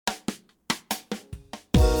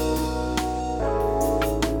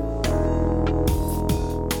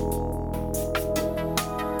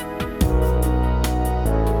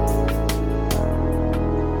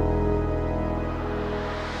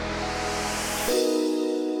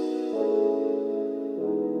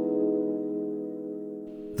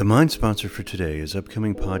The Mind sponsor for today is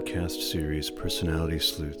upcoming podcast series Personality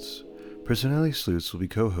Sleuths. Personality Sleuths will be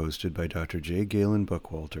co-hosted by Dr. J. Galen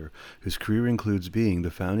Buckwalter, whose career includes being the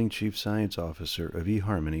founding chief science officer of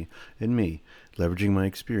eHarmony, and me, leveraging my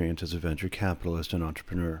experience as a venture capitalist and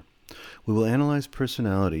entrepreneur. We will analyze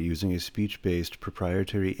personality using a speech-based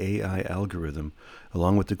proprietary AI algorithm,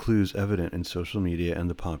 along with the clues evident in social media and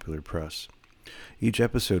the popular press. Each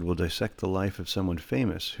episode will dissect the life of someone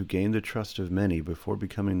famous who gained the trust of many before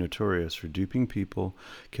becoming notorious for duping people,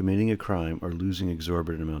 committing a crime, or losing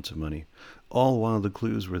exorbitant amounts of money, all while the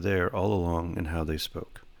clues were there all along in how they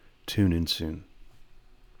spoke. Tune in soon.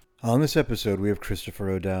 On this episode, we have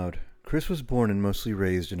Christopher O'Dowd. Chris was born and mostly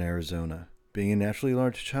raised in Arizona. Being a naturally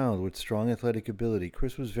large child with strong athletic ability,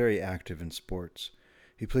 Chris was very active in sports.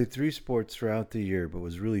 He played 3 sports throughout the year, but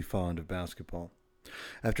was really fond of basketball.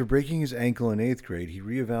 After breaking his ankle in 8th grade, he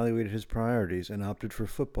reevaluated his priorities and opted for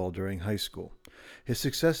football during high school. His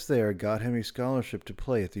success there got him a scholarship to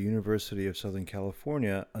play at the University of Southern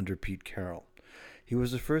California under Pete Carroll. He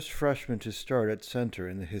was the first freshman to start at center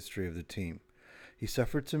in the history of the team. He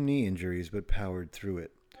suffered some knee injuries but powered through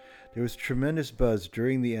it. There was tremendous buzz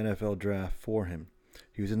during the NFL draft for him.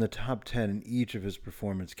 He was in the top 10 in each of his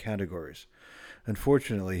performance categories.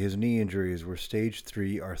 Unfortunately, his knee injuries were stage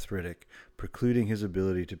 3 arthritic, precluding his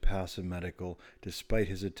ability to pass a medical despite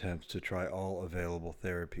his attempts to try all available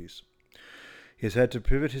therapies. He has had to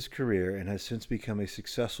pivot his career and has since become a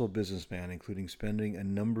successful businessman, including spending a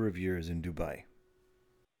number of years in Dubai.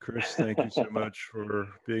 Chris, thank you so much for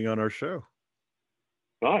being on our show.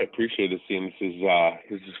 Oh, I appreciate it, Sean.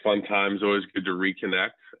 This is fun times. Always good to reconnect,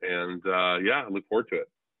 and I look forward to it.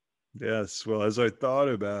 Yes. Well, as I thought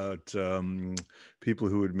about people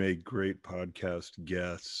who would make great podcast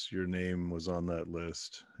guests, your name was on that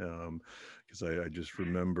list because I just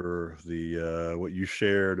remember the what you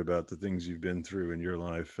shared about the things you've been through in your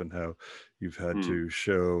life and how you've had to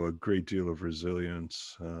show a great deal of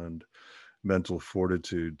resilience and mental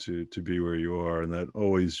fortitude to be where you are, and that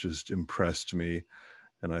always just impressed me.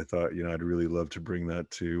 And I thought, I'd really love to bring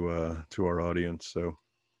that to our audience. So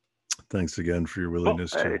thanks again for your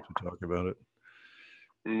willingness to talk about it.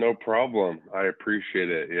 No problem. I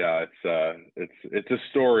appreciate it. Yeah, it's a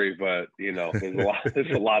story, but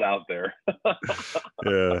there's a lot out there.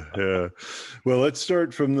 Yeah. Well, let's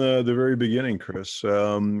start from the very beginning, Chris.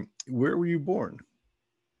 Where were you born?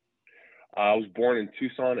 I was born in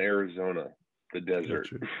Tucson, Arizona, the desert.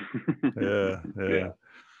 Gotcha. Yeah.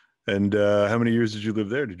 And how many years did you live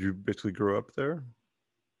there? Did you basically grow up there?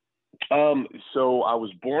 So I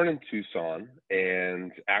was born in Tucson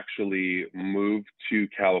and actually moved to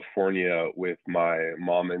California with my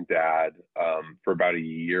mom and dad for about 1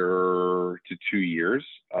 year to 2 years.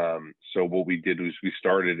 So what we did was we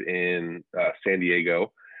started in San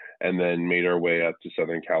Diego and then made our way up to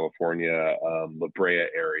Southern California, La Brea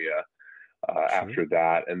area after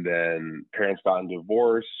that. And then parents got in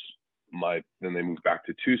divorce. Then they moved back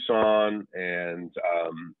to Tucson, and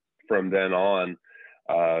from then on,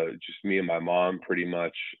 just me and my mom pretty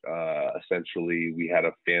much essentially we had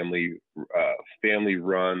a family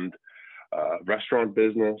run restaurant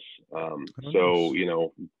business. So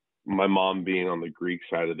my mom being on the Greek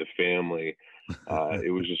side of the family,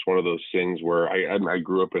 it was just one of those things where I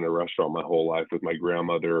grew up in a restaurant my whole life with my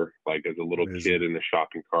grandmother, like as a little kid in the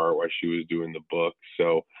shopping cart while she was doing the book.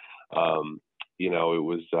 So it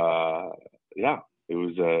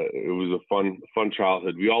was a fun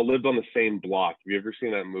childhood. We all lived on the same block. Have you ever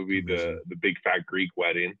seen that movie, the Big Fat Greek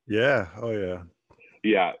Wedding? Yeah. Oh yeah.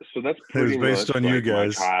 Yeah. So that's pretty much based on you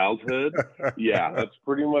guys. My childhood. Yeah, that's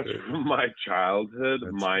pretty much my childhood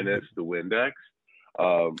minus the Windex.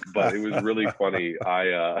 But it was really funny.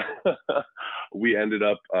 We ended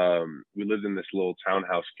up, we lived in this little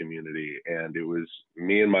townhouse community, and it was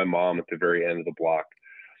me and my mom at the very end of the block.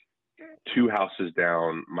 2 houses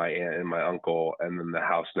down, my aunt and my uncle, and then the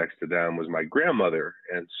house next to them was my grandmother.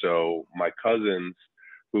 And so my cousins,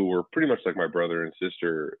 who were pretty much like my brother and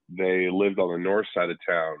sister, they lived on the north side of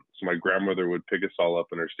town. So my grandmother would pick us all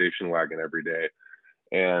up in her station wagon every day.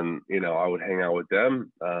 And, I would hang out with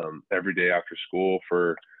them every day after school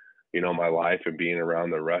for, my life and being around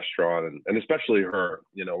the restaurant. And especially her,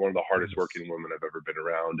 one of the hardest working women I've ever been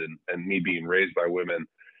around. And me being raised by women,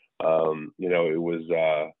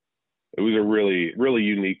 it was a really, really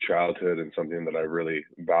unique childhood and something that I really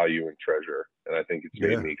value and treasure. And I think it's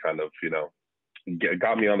made me kind of,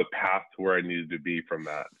 got me on the path to where I needed to be from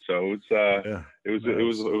that. So it was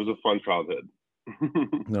a fun childhood.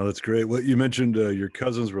 No, that's great. Well, you mentioned your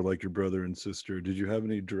cousins were like your brother and sister. Did you have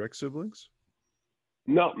any direct siblings?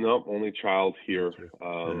 No, no, only child here. Gotcha.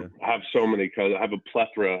 Yeah. I have so many cousins. I have a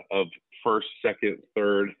plethora of first, second,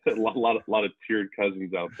 third, lot of tiered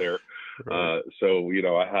cousins out there. Right. So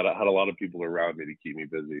I had a lot of people around me to keep me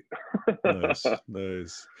busy. Nice.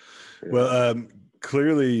 Nice. Well, Yeah.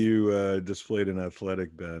 clearly you displayed an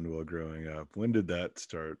athletic bend while growing up. When did that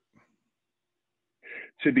start?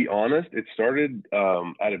 To be honest, it started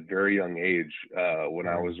at a very young age. When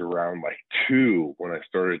I was Mm. around like two, when I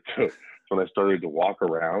started to walk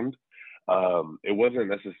around. It wasn't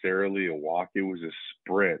necessarily a walk; it was a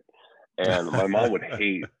sprint. And my mom would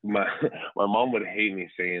hate my mom would hate me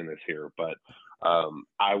saying this here, but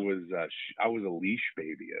I was a leash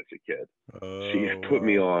baby as a kid. She Oh, put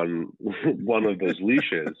me wow. on one of those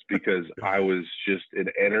leashes because I was just an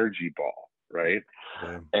energy ball, right?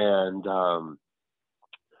 Yeah. And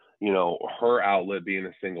her outlet being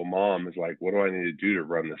a single mom is like, what do I need to do to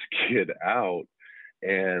run this kid out?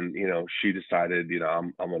 And she decided,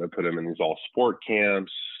 I'm going to put him in these all sport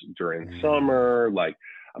camps during Mm. summer. Like,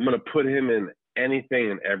 I'm going to put him in anything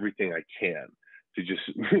and everything I can to just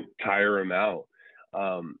tire him out.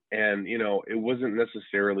 And it wasn't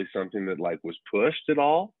necessarily something that like was pushed at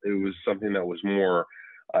all. It was something that was more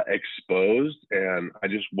exposed, and I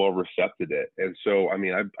just well recepted it. And so, I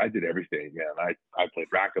mean, I did everything, man. I played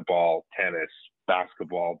racquetball, tennis,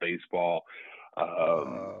 basketball, baseball,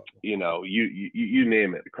 Wow. you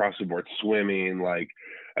name it, across the board, swimming. Like,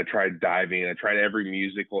 I tried diving. I tried every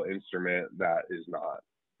musical instrument that is not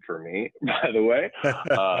for me. By the way,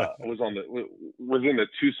 was in the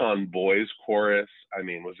Tucson Boys Chorus. I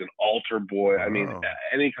mean, was an altar boy. I mean, Wow.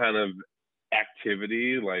 any kind of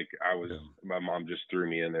activity. Like, Yeah. my mom just threw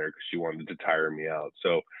me in there because she wanted to tire me out.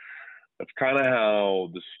 So that's kind of how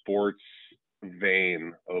the sports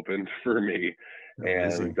vein opened for me.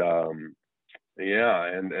 Amazing. And yeah,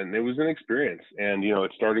 and it was an experience. And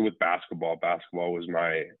it started with basketball. Basketball was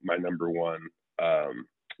my number one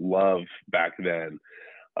love back then.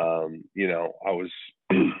 I was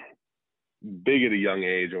big at a young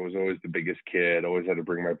age. I was always the biggest kid. Always had to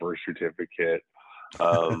bring my birth certificate.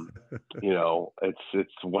 um,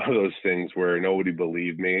 it's one of those things where nobody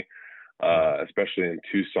believed me, Yeah. especially in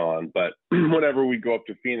Tucson. But whenever we go up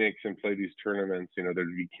to Phoenix and play these tournaments, there'd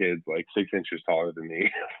be kids like 6 inches taller than me,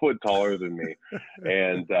 a foot taller than me,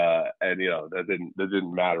 and that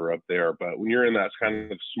didn't matter up there. But when you're in that Yeah.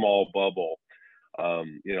 kind of small bubble,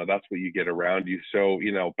 that's what you get around you. So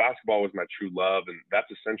basketball was my true love, and that's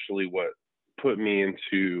essentially what put me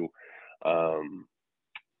into um,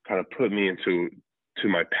 kind of put me into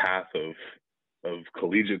my path of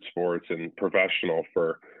collegiate sports and professional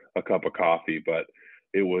for a cup of coffee. But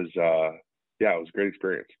it was yeah, it was a great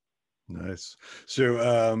experience. Nice.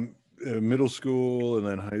 So, middle school and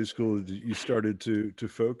then high school, you started to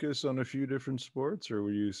focus on a few different sports, or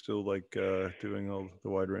were you still like doing all the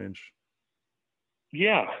wide range?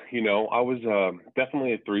 Yeah, I was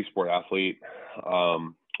definitely a three-sport athlete.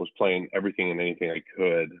 Was playing everything and anything I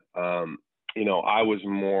could. I was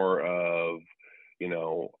more of,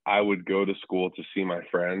 I would go to school to see my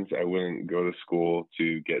friends. I wouldn't go to school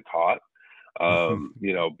to get taught.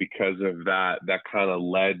 Because of that kind of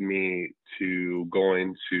led me to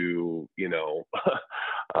going to,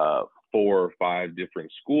 uh, four or five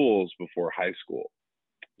different schools before high school.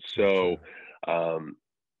 So, Gotcha. um,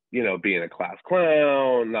 being a class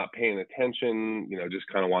clown, not paying attention, just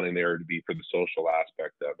kind of wanting there to be for the social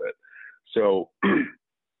aspect of it. So,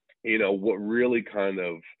 what really kind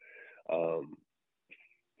of um,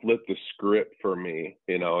 flipped the script for me,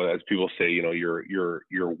 as people say,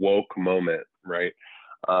 your woke moment, right?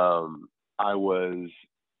 I was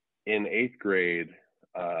in eighth grade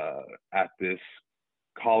uh, at this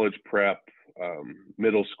college prep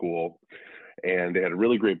middle school, and they had a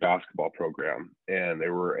really great basketball program, and they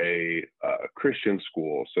were a Christian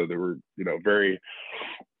school, so they were very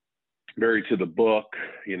very to the book,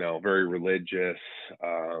 very religious,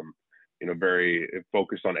 very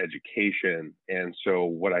focused on education. And so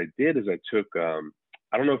what I did is I took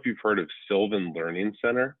I don't know if you've heard of Sylvan Learning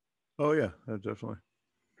Center. Oh yeah, definitely.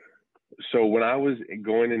 So when I was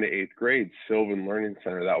going into eighth grade, Sylvan Learning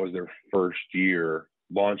Center, that was their first year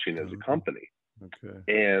launching as a Oh, company. okay.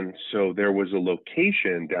 And so there was a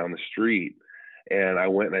location down the street, and I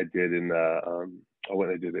went and I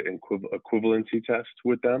went and did an equivalency test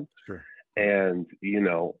with them. Sure. And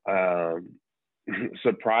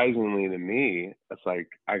surprisingly to me, it's like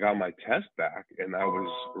I got my test back, and I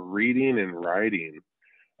was reading and writing.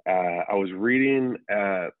 I was reading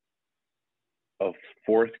at a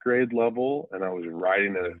fourth grade level, and I was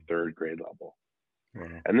writing at a Mm. third grade level. Wow.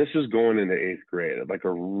 And this is going into eighth grade, like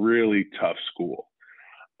a really tough school.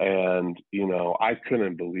 And, I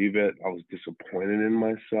couldn't believe it. I was disappointed in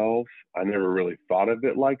myself. I never really thought of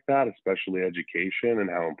it like that, especially education and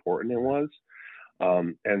how important it was.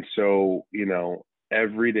 And so,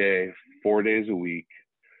 every day, 4 days a week,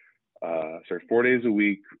 4 days a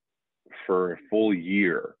week for a full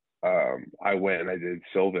year, I went and I did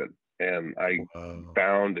Sylvan, and I Wow.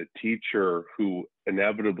 found a teacher who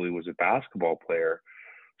inevitably was a basketball player.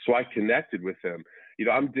 So I connected with him.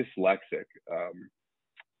 I'm dyslexic.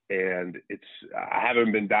 And I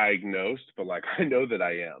haven't been diagnosed, but like I know that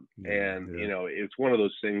I am. Yeah. And, Yeah. it's one of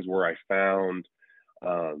those things where I found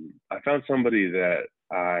somebody that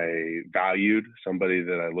I valued, somebody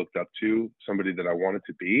that I looked up to, somebody that I wanted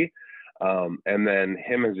to be. And then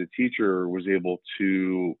him as a teacher was able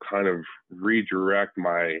to kind of redirect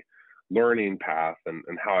my learning path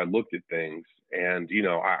and how I looked at things. And,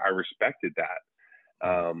 I respected that.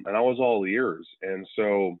 And I was all ears. And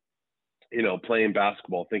so, playing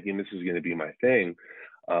basketball, thinking this is going to be my thing,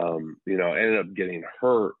 ended up getting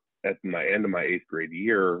hurt at my end of my 8th grade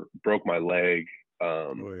year, broke my leg,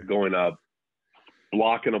 Boy. going up,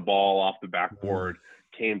 blocking a ball off the Uh, backboard,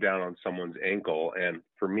 came down on someone's ankle. And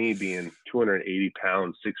for me being 280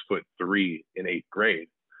 pounds, 6'3" in 8th grade,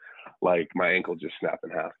 like my ankle just snapped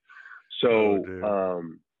in half. oh, So,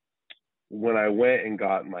 dear. when I went and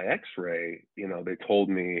got my x-ray, they told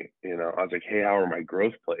me, I was like, hey, how are my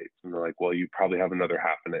growth plates? And they're like, well, you probably have another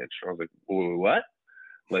half an inch. And I was like, what?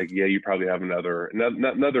 Like, yeah, you probably have another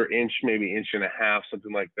inch, maybe inch and a half,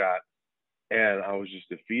 something like that. And I was just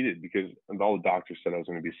defeated because all the doctors said I was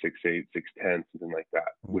going to be 6'8", 6'10", something like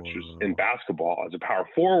that, which was in Wow. basketball as a power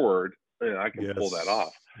forward. I can pull that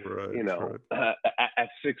off. Yes. Right. Right. At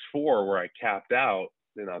 6'4", where I capped out,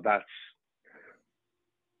 that's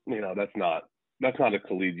that's not a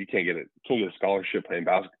collegiate. You can't get a scholarship playing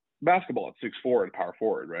basketball at 6'4" and power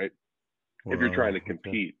forward, right? If you're trying Wow. to Okay.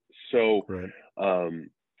 compete. So, Right. um,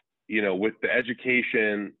 with the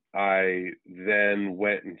education, I then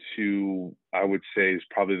went into, I would say, is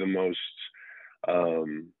probably the most,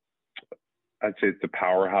 um, I'd say it's the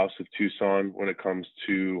powerhouse of Tucson when it comes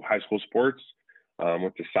to high school sports.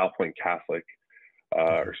 Went to South Point Catholic, Okay.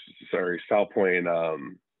 or sorry, South Point.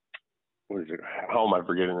 What is it? How am I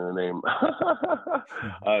forgetting the name?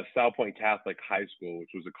 South Point Catholic High School,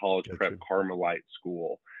 which was a college prep Gotcha. Carmelite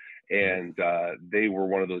school. Right. And they were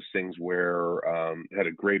one of those things where had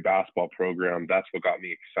a great basketball program. That's what got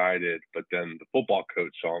me excited. But then the football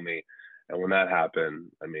coach saw me. And when that happened,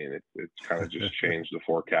 I mean, it's kind of just changed the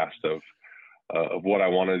forecast of what I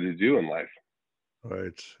wanted to do in life.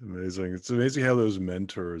 Right. Amazing. It's amazing how those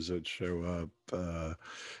mentors that show up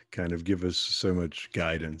kind of give us so much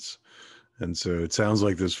guidance. And so it sounds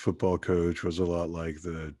like this football coach was a lot like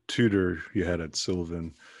the tutor you had at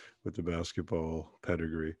Sylvan with the basketball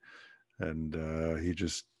pedigree. And he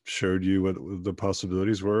just showed you what the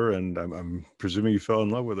possibilities were. And I'm presuming you fell in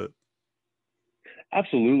love with it.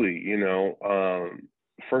 Absolutely.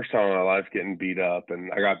 First time in my life getting beat up,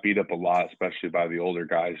 and I got beat up a lot, especially by the older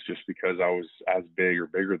guys, just because I was as big or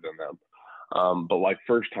bigger than them. But like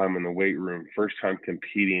first time in the weight room, first time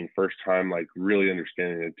competing, first time like really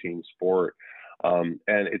understanding a team sport. And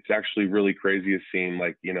it's actually really crazy to see,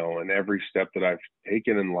 like, in every step that I've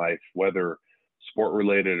taken in life, whether sport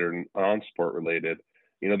related or non-sport related,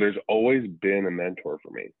 there's always been a mentor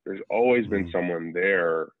for me. There's always been Mm. someone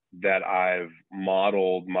there that I've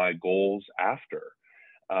modeled my goals after.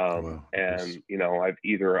 Wow. Yes. And, I've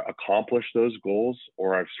either accomplished those goals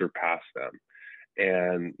or I've surpassed them.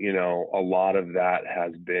 And, a lot of that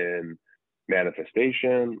has been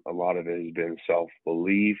manifestation. A lot of it has been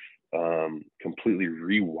self-belief, completely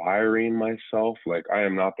rewiring myself. Like I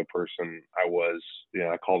am not the person I was,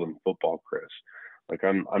 I call them football Chris. Like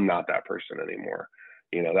I'm not that person anymore.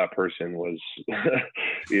 That person was,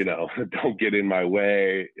 don't get in my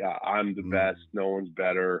way. I'm the best. Mm. No one's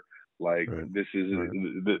better. Like Right. Right. this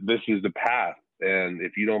is the path. And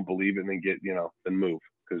if you don't believe it, then then move,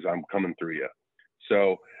 because I'm coming through you.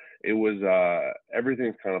 So it was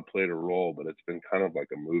everything's kind of played a role, but it's been kind of like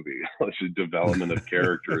a movie. It's a development of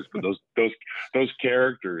characters, but those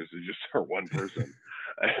characters are just are one person.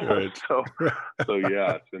 Right. so so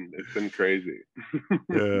yeah, it's been crazy.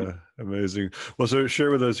 Yeah. Amazing. Well, so share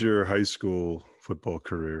with us your high school football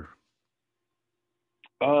career.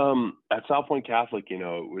 At South Point Catholic, it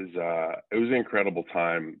was an incredible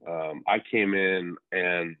time. I came in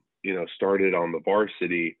and started on the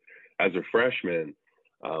varsity as a freshman,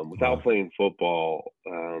 without Wow. playing football,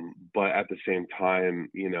 but at the same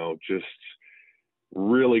time, just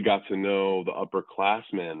really got to know the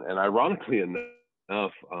upperclassmen. And ironically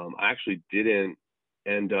enough, I actually didn't.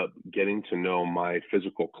 end up getting to know my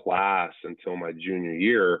physical class until my junior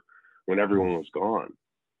year when everyone was gone.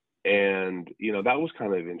 And, that was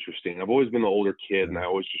kind of interesting. I've always been the older kid, and I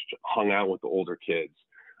always just hung out with the older kids,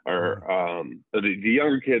 or the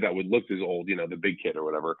younger kid that would look as old, the big kid or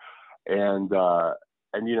whatever. And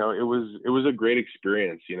it was a great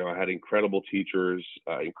experience. I had incredible teachers,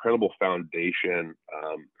 incredible foundation,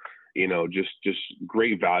 just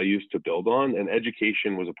great values to build on, and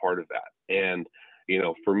education was a part of that. And,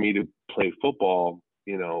 for me to play football,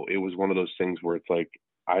 it was one of those things where it's like,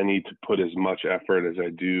 I need to put as much effort as I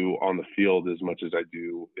do on the field as much as I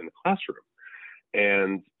do in the classroom.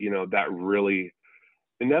 And, that really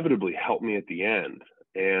inevitably helped me at the end.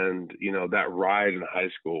 And, that ride in high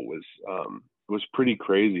school was pretty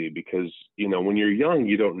crazy because, when you're young,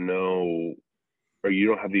 you don't know, or you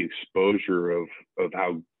don't have the exposure of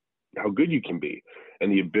how good you can be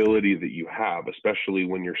and the ability that you have, especially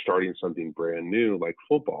when you're starting something brand new like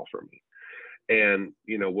football for me. And,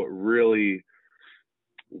 what really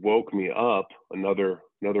woke me up, another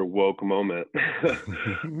woke moment.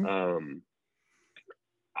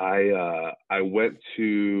 I went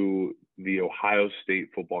to the Ohio State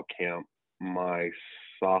football camp my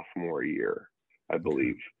sophomore year, I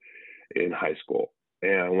believe, in high school.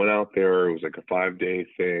 And I went out there. It was like a 5-day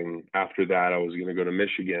thing. After that, I was going to go to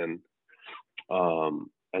Michigan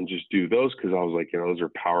and just do those because I was like, those are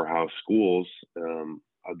powerhouse schools.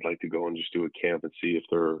 I'd like to go and just do a camp and see if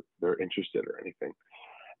they're interested or anything.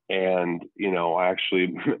 And, I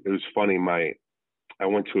actually, it was funny. I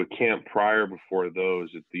went to a camp before those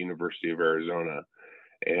at the University of Arizona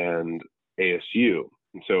and ASU.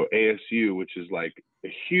 And so ASU, which is like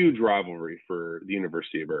a huge rivalry for the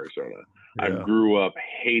University of Arizona. Yeah. I grew up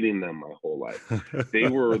hating them my whole life. They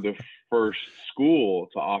were the first school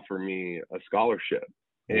to offer me a scholarship.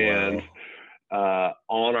 Wow. And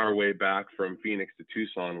on our way back from Phoenix to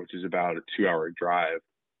Tucson, which is about a 2-hour drive,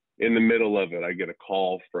 in the middle of it, I get a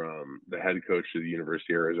call from the head coach of the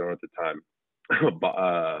University of Arizona at the time,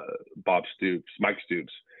 Mike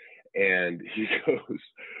Stoops. And he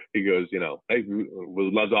goes, hey,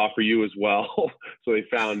 we'd love to offer you as well. So they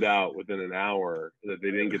found out within an hour that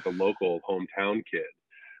they didn't get the local hometown kid.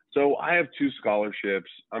 So I have 2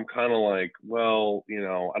 scholarships. I'm kind of like, well,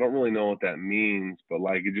 I don't really know what that means, but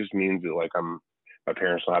like, it just means that like my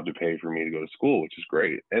parents don't have to pay for me to go to school, which is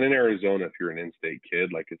great. And in Arizona, if you're an in-state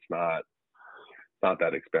kid, like it's not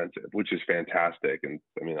that expensive, which is fantastic. And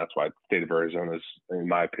I mean, that's why the state of Arizona is, in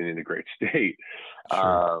my opinion, a great state.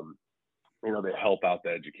 Sure. They help out the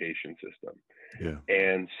education system. Yeah.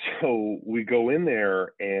 And so we go in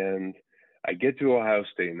there and I get to Ohio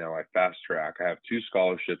State now. I fast track. I have 2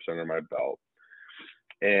 scholarships under my belt.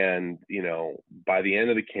 And, by the end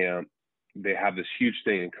of the camp, they have this huge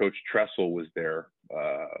thing, and Coach Tressel was there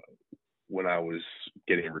when I was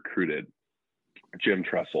getting recruited. Jim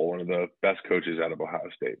Tressel, one of the best coaches out of Ohio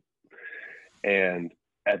State. And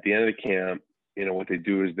at the end of the camp, what they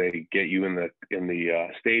do is they get you in the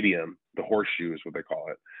stadium, the horseshoe is what they call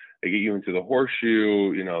it. They get you into the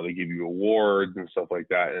horseshoe, they give you awards and stuff like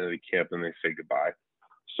that, and at the camp, and they say goodbye.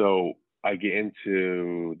 So I get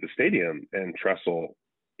into the stadium, and Tressel,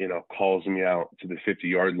 calls me out to the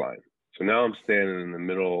 50-yard line. So now I'm standing in the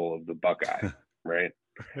middle of the Buckeye, right?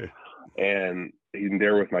 And he's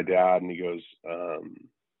there with my dad, and he goes,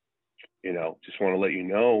 just want to let you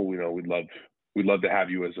know, we'd love to have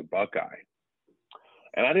you as a Buckeye.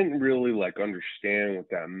 And I didn't really understand what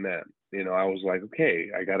that meant. I was like, okay,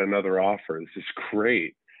 I got another offer. This is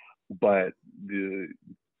great. But the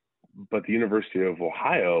University of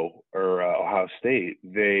Ohio or Ohio State,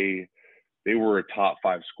 they were a top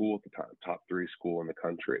 5 school at the time, top 3 school in the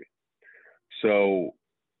country. So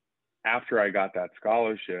after I got that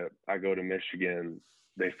scholarship, I go to Michigan.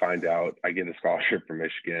 They find out I get a scholarship from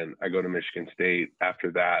Michigan. I go to Michigan State.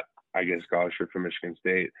 After that, I get a scholarship from Michigan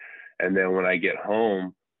State. And then when I get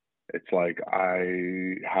home, it's like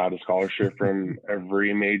I had a scholarship from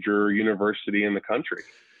every major university in the country.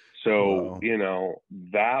 So, wow.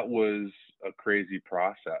 That was a crazy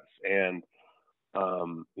process. And,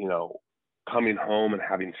 coming home and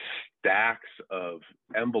having stacks of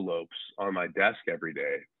envelopes on my desk every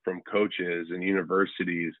day from coaches and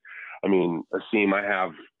universities. I mean, Asim,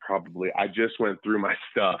 I just went through my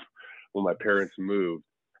stuff when my parents moved.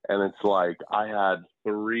 And it's like I had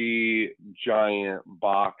 3 giant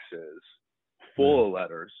boxes full of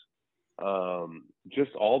letters,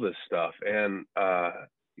 just all this stuff. And,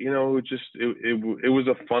 it was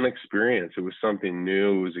a fun experience. It was something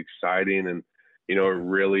new. It was exciting. And, it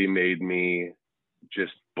really made me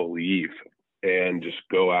just believe and just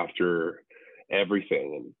go after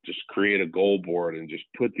everything and just create a goal board and just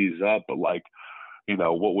put these up. But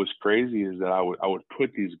what was crazy is that I would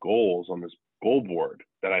put these goals on this goal board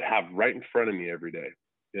that I'd have right in front of me every day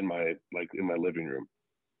in my living room.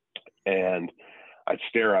 And I'd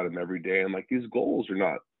stare at them every day. I'm like, these goals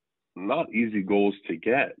are not easy goals to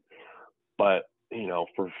get. But,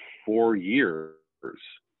 for 4 years,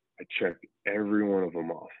 I checked every one of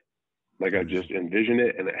them off. Like I just envisioned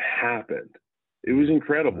it and it happened. It was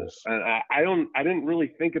incredible. Nice. And I didn't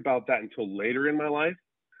really think about that until later in my life,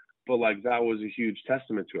 but like that was a huge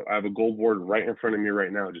testament to it. I have a goal board right in front of me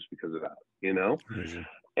right now just because of that, Amazing.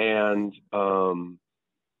 And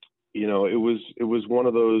it was one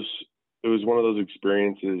of those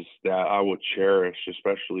experiences that I will cherish,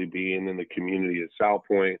 especially being in the community at South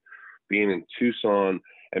Point, being in Tucson,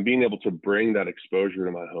 and being able to bring that exposure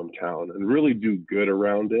to my hometown and really do good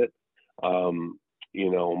around it.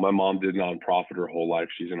 My mom did nonprofit her whole life.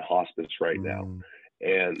 She's in hospice right now.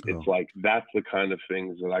 And it's like, that's the kind of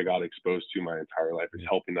things that I got exposed to my entire life, is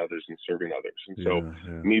helping others and serving others. And so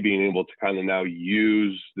me being able to kind of now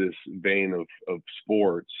use this vein of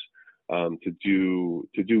sports, to do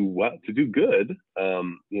good.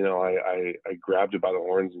 I grabbed it by the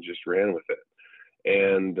horns and just ran with it.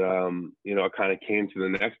 And, I kind of came to the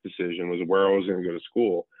next decision, was where I was going to go to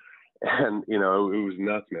school. And, it was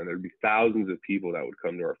nuts, man. There'd be thousands of people that would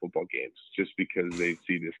come to our football games just because they'd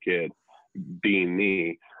see this kid being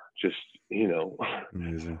me, just,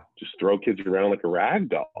 Amazing. Just throw kids around like a rag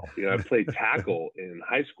doll. I played tackle in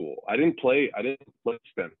high school. I didn't play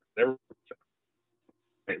center. Never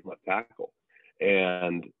played left tackle.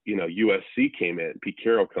 And, USC came in. Pete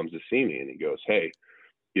Carroll comes to see me and he goes, "Hey,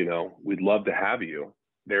 we'd love to have you.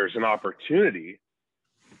 There's an opportunity,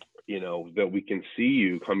 that we can see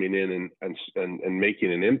you coming in and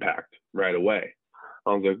making an impact right away."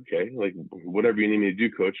 I was like, "Okay, like whatever you need me to do,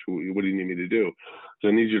 coach. What do you need me to do?" "So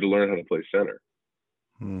I need you to learn how to play center."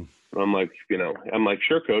 I'm like,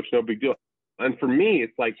 "Sure, coach, no big deal." And for me,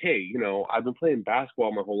 it's like, hey, I've been playing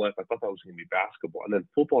basketball my whole life. I thought that was going to be basketball. And then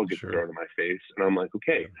football gets thrown in my face. And I'm like,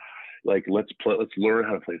 okay, like, let's learn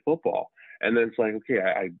how to play football. And then it's like,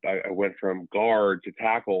 okay, I went from guard to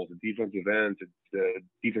tackle to defensive end to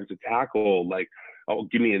defensive tackle. Like, oh,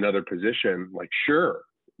 give me another position. Like, sure.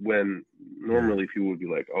 When normally people would be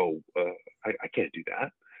like, oh, I can't do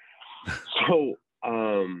that. So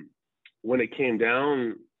when it came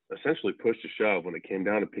down, essentially push to shove, when it came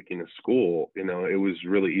down to picking a school, it was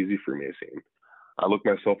really easy for me, it seemed. I looked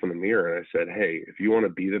myself in the mirror and I said, hey, if you want to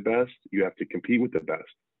be the best, you have to compete with the best,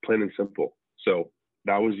 plain and simple. So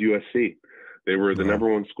that was USC. They were the number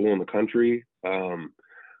one school in the country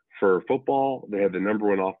for football. They had the number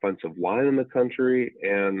one offensive line in the country,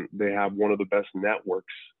 and they have one of the best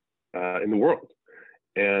networks in the world.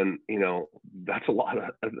 And, that's a lot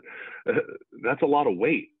of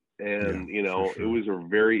weight. And, sure. It was a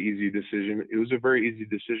very easy decision. It was a very easy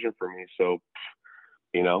decision for me. So,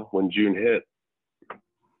 when June hit,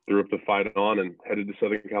 threw up the fight on and headed to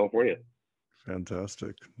Southern California.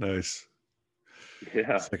 Fantastic. Nice.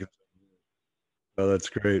 Yeah. Oh, that's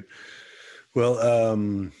great. Well,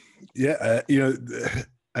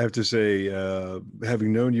 I have to say,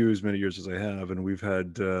 having known you as many years as I have, and we've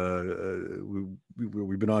had,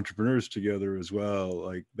 we've been entrepreneurs together as well,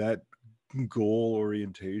 like that goal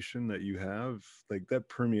orientation that you have, like that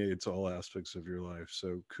permeates all aspects of your life.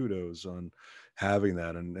 So kudos on having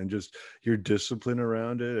that, and just your discipline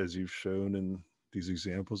around it, as you've shown in these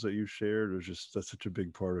examples that you've shared, that's such a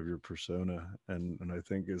big part of your persona, and I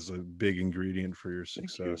think is a big ingredient for your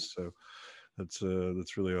success. So that's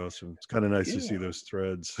really awesome. It's kind of nice to see those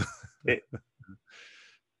threads. It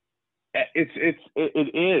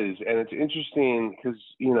is, and it's interesting because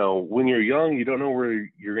when you're young, you don't know where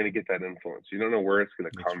you're going to get that influence. You don't know where it's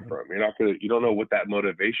going to come from. You don't know what that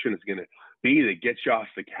motivation is going to be that gets you off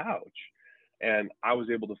the couch. And I was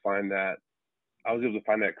able to find that. I was able to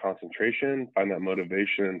find that concentration, find that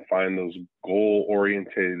motivation, find those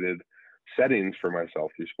goal-oriented settings for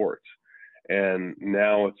myself through sports. And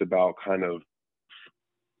now it's about kind of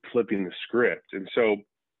flipping the script. And so,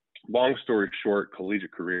 long story short,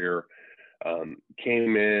 collegiate career,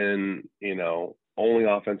 came in, only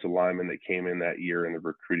offensive lineman that came in that year in the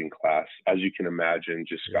recruiting class, as you can imagine,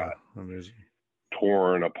 just got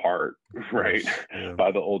torn apart, right,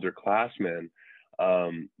 by the older classmen.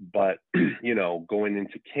 But, going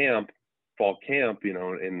into fall camp,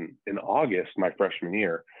 in August, my freshman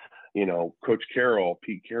year, Coach Carroll,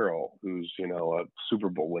 Pete Carroll, who's, a Super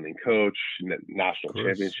Bowl winning coach, national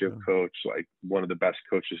championship coach, like one of the best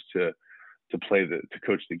coaches to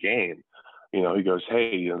coach the game. He goes,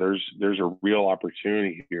 hey, there's a real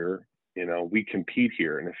opportunity here. We compete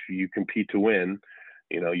here. And if you compete to win,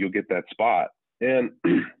 you'll get that spot. And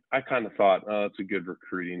I kind of thought, oh, it's a good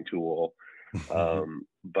recruiting tool.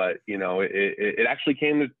 But you know, it actually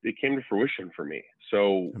came to fruition for me.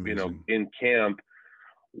 So, Amazing. you know, in camp,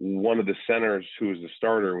 one of the centers who was the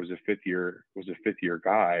starter was a fifth year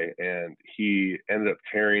guy, and he ended up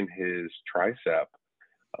tearing his tricep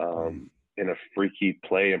in a freaky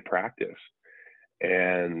play in practice.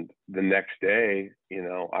 And the next day, you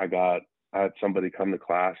know, I had somebody come to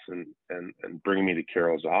class and bring me to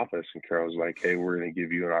Carol's office, and Carol was like, "Hey, we're going to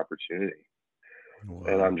give you an opportunity." Wow.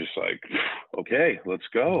 And I'm just like, okay, let's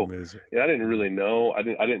go. Yeah, I didn't really know. I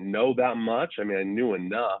didn't know that much. I mean, I knew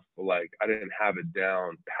enough, but like I didn't have it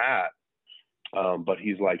down pat. But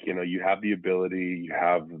he's like, you know, you have the ability, you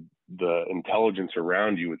have the intelligence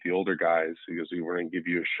around you with the older guys. He goes, we're going to give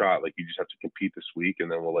you a shot. Like, you just have to compete this week,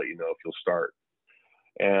 and then we'll let you know if you'll start.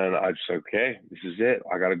 And I just, okay, this is it.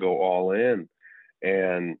 I got to go all in.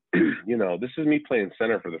 And, you know, this is me playing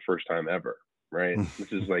center for the first time ever, right?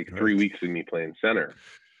 This is like 3 weeks of me playing center.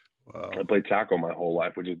 Wow. I played tackle my whole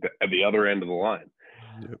life, which is at the other end of the line.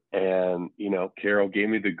 Yep. And, you know, Carol gave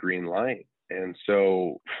me the green light. And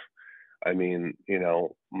so, I mean, you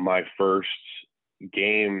know, my first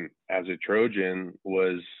game as a Trojan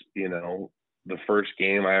was, you know, the first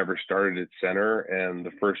game I ever started at center, and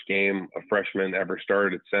the first game a freshman ever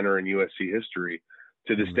started at center in USC history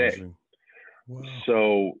to this day. Wow.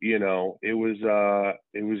 So, you know, it was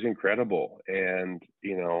incredible. And,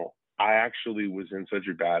 you know, I actually was in such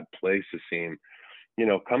a bad place, Asim. You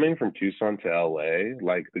know, coming from Tucson to LA,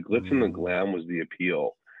 like the glitz and the glam was the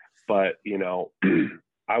appeal. But, you know,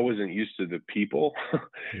 I wasn't used to the people.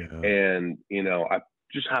 Yeah. And, you know, I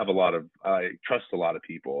trust a lot of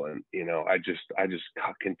people. And, you know, I just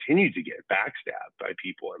continued to get backstabbed by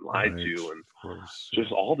people and lied to, and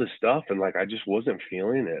just all this stuff. And like, I just wasn't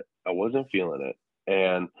feeling it.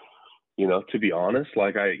 And, you know, to be honest,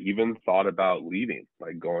 like I even thought about leaving,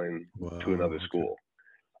 like going to another school.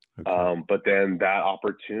 But then that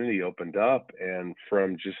opportunity opened up, and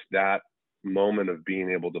from just that moment of being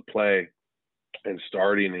able to play and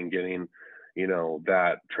starting and getting, you know,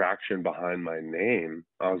 that traction behind my name,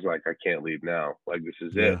 I was like, I can't leave now. Like, this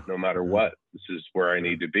is it. No matter what, this is where I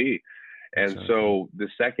need to be. And so the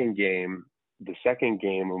second game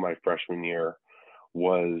of my freshman year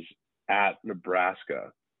was at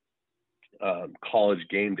Nebraska, College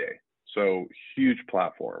Game Day. So huge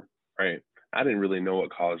platform, right? I didn't really know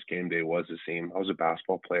what College Game Day was, Asim. I was a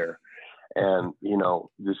basketball player. And, you know,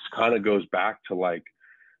 this kind of goes back to like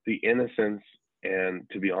the innocence, and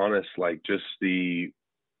to be honest, like just the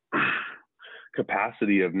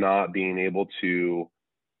capacity of not being able to,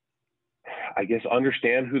 I guess,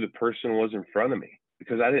 understand who the person was in front of me,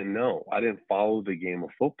 because I didn't know. I didn't follow the game of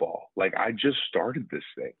football. Like, I just started this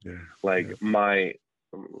thing. My,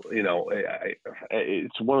 you know,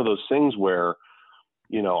 it's one of those things where,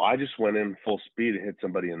 you know, I just went in full speed and hit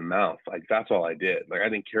somebody in the mouth. Like, that's all I did. Like, I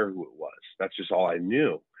didn't care who it was. That's just all I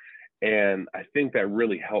knew. And I think that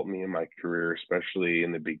really helped me in my career, especially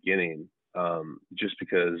in the beginning, just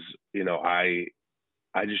because, you know, I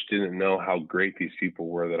just didn't know how great these people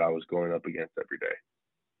were that I was going up against every day.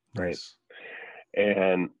 Right.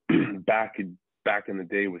 And back in the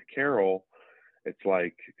day with Carol, it's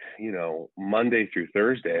like, you know, Monday through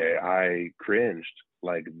Thursday, I cringed.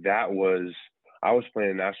 Like, I was playing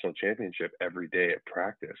a national championship every day at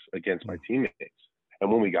practice against my teammates.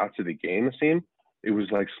 And when we got to the game, Asim, it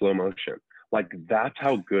was like slow motion. Like, that's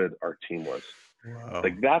how good our team was. Wow.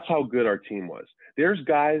 Like, that's how good our team was. There's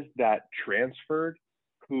guys that transferred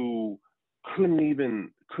who wouldn't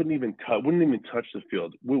even touch the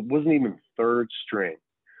field. Wasn't even third string.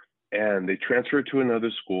 And they transferred to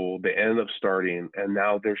another school. They ended up starting, and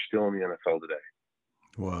now they're still in the NFL today.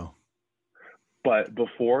 Wow. But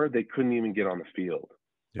before, they couldn't even get on the field.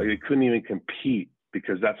 Like, they couldn't even compete,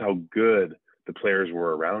 because that's how good the players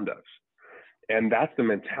were around us. And that's the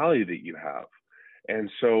mentality that you have. And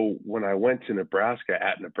so when I went to Nebraska,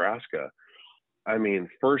 I mean,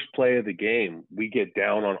 first play of the game, we get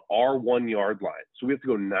down on our 1 yard line. So we have to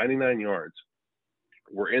go 99 yards.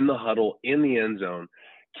 We're in the huddle, in the end zone,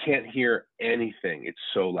 can't hear anything. It's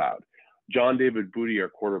so loud. John David Booty, our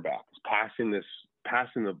quarterback, is passing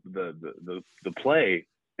the play,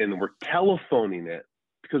 and we're telephoning it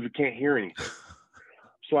because we can't hear anything.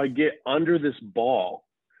 So I get under this ball,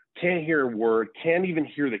 can't hear a word, can't even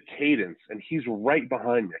hear the cadence, and he's right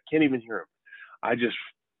behind me. I can't even hear him. I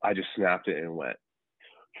just snapped it and went.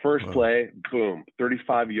 First play, boom,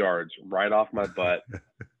 35 yards right off my butt.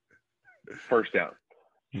 First down.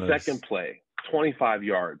 Nice. Second play, 25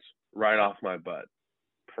 yards right off my butt.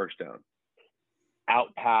 First down.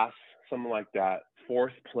 Out pass, something like that.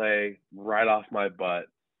 Fourth play, right off my butt.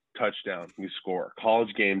 touchdown, you score.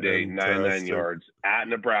 College game day, 99 yards at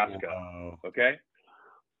Nebraska. Wow. Okay.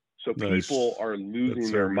 So Nice. people are losing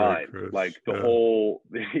That's their so mind. great, Chris. Like the Yeah. whole,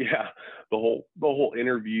 the whole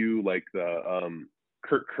interview, like the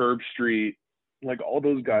Kirk Herbstreit, like all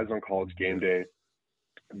those guys on College game day,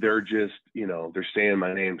 they're just, they're saying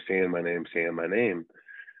my name.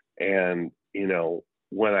 And,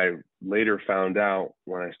 when I later found out,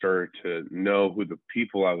 when I started to know who the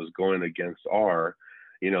people I was going against are,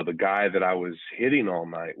 the guy that I was hitting all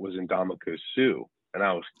night was Ndamukong Suh, and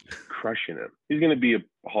I was crushing him. He's going to be a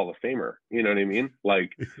Hall of Famer. You know what I mean?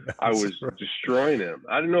 Like I was destroying him.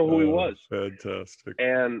 I didn't know who he was. Fantastic.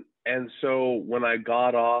 And so when I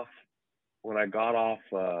got off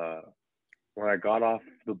the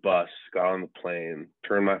bus, got on the plane,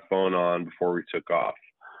 turned my phone on before we took off,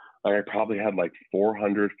 I probably had like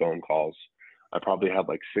 400 phone calls. I probably had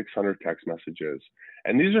like 600 text messages.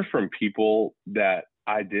 And these are from people that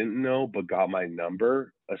I didn't know, but got my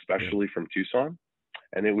number, especially from Tucson.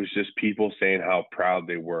 And it was just people saying how proud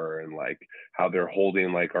they were and like how they're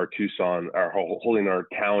holding like our Tucson, or holding our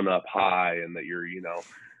town up high, and that you're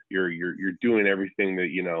doing everything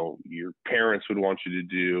that, your parents would want you to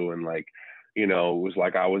do. And like, it was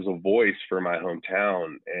like I was a voice for my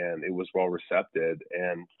hometown, and it was well received.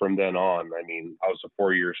 And from then on, I mean, I was a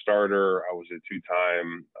 4-year starter. I was a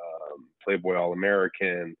 2-time Playboy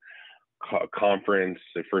All-American, conference,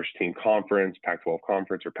 a first team conference, Pac-12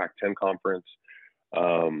 conference or Pac-10 conference.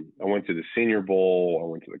 I went to the Senior Bowl. I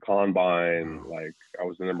went to the Combine. Like I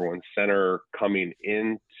was the #1 center coming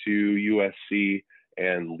into USC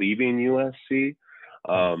and leaving USC.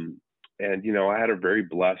 And, I had a very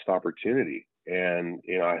blessed opportunity, and,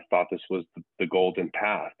 I thought this was the golden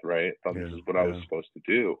path, right? I thought this is what I was supposed to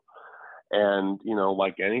do. And,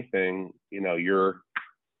 like anything, you're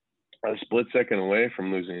a split second away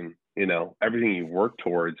from losing, everything you work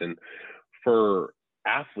towards. And for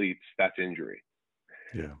athletes, that's injury.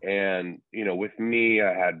 Yeah. And, with me,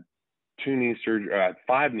 I had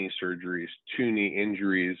 5 knee surgeries, 2 knee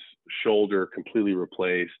injuries, shoulder completely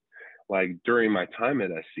replaced, like during my time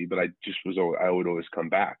at SC. But I would always come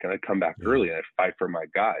back, and I'd come back early, and I'd fight for my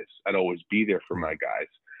guys. I'd always be there for my guys.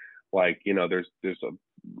 Like, there's a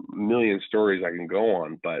million stories I can go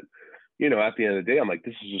on, but, at the end of the day, I'm like,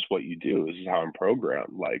 this is just what you do. This is how I'm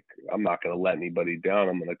programmed. Like, I'm not going to let anybody down.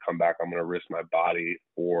 I'm going to come back. I'm going to risk my body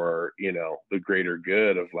for, the greater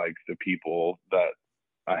good of like the people that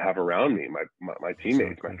I have around me, my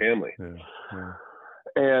teammates, my family. Yeah.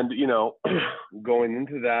 And, going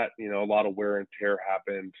into that, a lot of wear and tear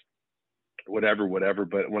happened, whatever.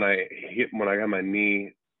 But when I got my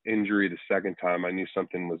knee injury the second time, I knew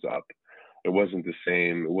something was up. It wasn't the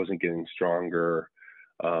same. It wasn't getting stronger.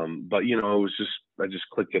 But, I just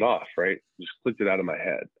clicked it off, right? Just clicked it out of my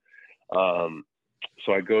head.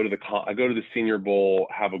 So I go to the Senior Bowl,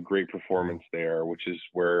 have a great performance there, which is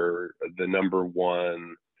where the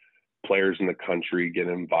 #1 players in the country get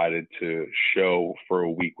invited to show for a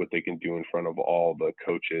week what they can do in front of all the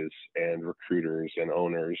coaches and recruiters and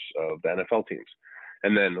owners of the NFL teams.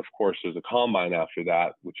 And then, of course, there's a combine after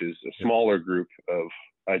that, which is a smaller group of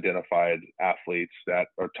identified athletes that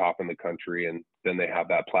are top in the country. And then they have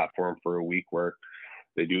that platform for a week where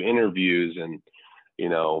they do interviews and,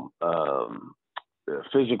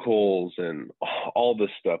 physicals and all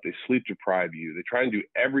this stuff. They sleep deprive you. They try and do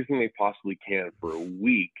everything they possibly can for a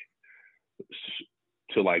week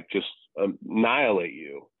to like just annihilate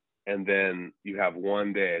you. And then you have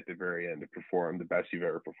one day at the very end to perform the best you've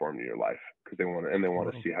ever performed in your life, because they want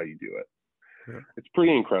to see how you do it. Yeah. It's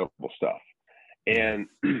pretty incredible stuff. And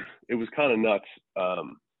it was kind of nuts.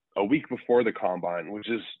 A week before the combine, which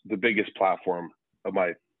is the biggest platform of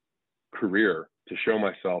my career, to show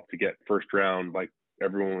myself, to get first round, like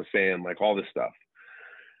everyone was saying, like all this stuff.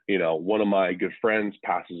 One of my good friends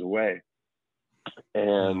passes away,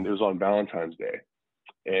 and it was on Valentine's Day.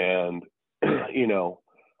 And,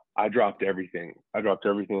 I dropped everything. I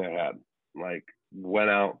had, like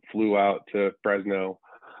flew out to Fresno,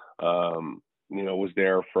 was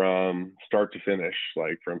there from start to finish,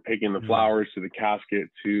 like from picking the flowers to the casket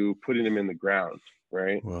to putting them in the ground.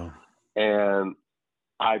 Right. Wow. And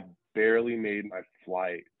I barely made my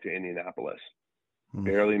flight to Indianapolis.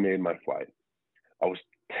 Barely made my flight. I was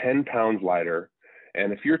 10 pounds lighter.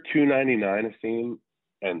 And if you're 299, Asim,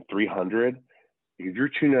 and 300, if you're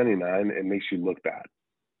 299, it makes you look bad.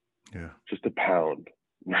 Yeah. Just a pound,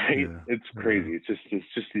 right? Yeah. It's crazy. Yeah.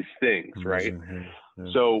 It's just these things, right?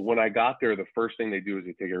 Yeah. So when I got there, the first thing they do is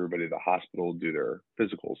they take everybody to the hospital to do their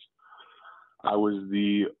physicals. I was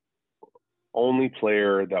the only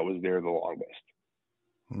player that was there the longest.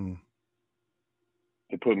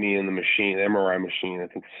 They put me in the machine, MRI machine, I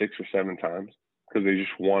think 6 or 7 times, because they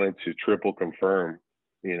just wanted to triple confirm,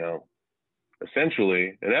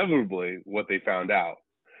 essentially, inevitably, what they found out.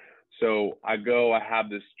 So I have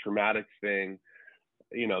this traumatic thing,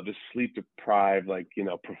 this sleep deprived,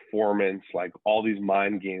 performance, all these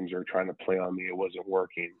mind games are trying to play on me. It wasn't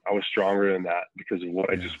working. I was stronger than that because of what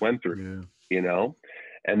I just went through,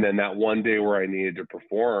 And then that one day where I needed to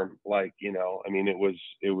perform, it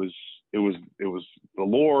was the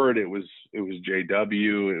Lord, it was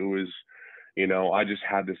JW, it was, I just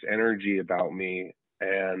had this energy about me,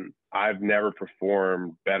 and I've never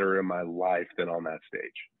performed better in my life than on that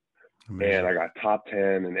stage. Amazing. And I got top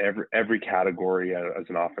 10 in every category as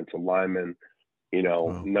an offensive lineman,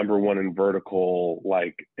 wow. Number 1 in vertical,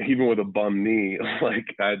 even with a bum knee, I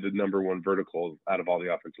had the number 1 vertical out of all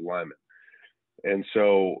the offensive linemen. And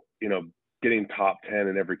so, getting top 10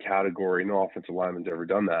 in every category, no offensive lineman's ever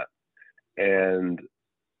done that. And,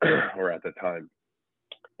 or at that time.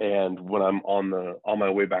 And when I'm on my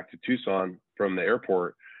way back to Tucson from the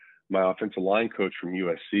airport, my offensive line coach from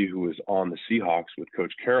USC, who was on the Seahawks with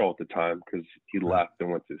Coach Carroll at the time, because he left and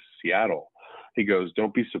went to Seattle, he goes,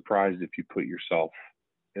 "Don't be surprised if you put yourself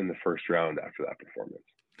in the first round after that performance,"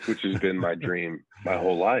 which has been my dream my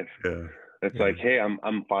whole life. Yeah. It's hey,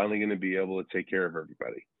 I'm finally going to be able to take care of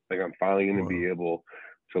everybody. I'm finally going to be able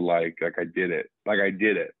to I did it. I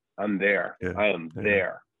did it. I'm there. Yeah. I am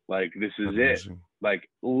there. This is amazing. It.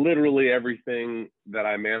 Literally everything that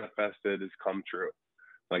I manifested has come true.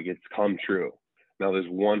 It's come true. Now there's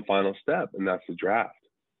one final step, and that's the draft.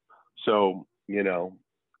 So, a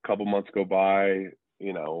couple months go by,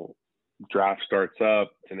 draft starts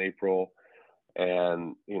up. It's in April,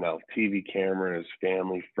 and, TV cameras,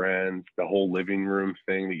 family, friends, the whole living room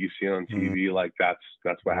thing that you see on TV,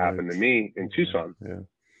 that's what happened to me in Tucson. Yeah.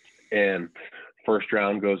 And first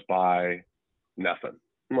round goes by, nothing.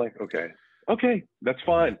 I'm like, okay, that's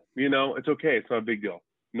fine. It's okay. It's not a big deal.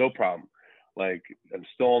 No problem. I'm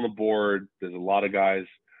still on the board. There's a lot of guys,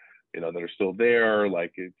 that are still there.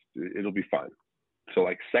 It'll be fine. So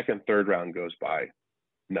second, third round goes by,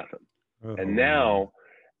 nothing. Oh, and now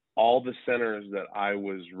all the centers that I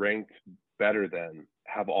was ranked better than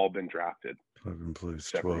have all been drafted. I've been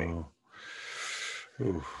placed. Wow.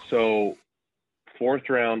 So fourth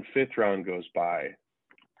round, fifth round goes by,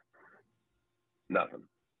 nothing.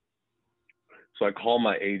 So I call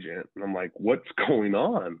my agent and I'm like, "What's going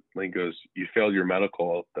on?" And he goes, "You failed your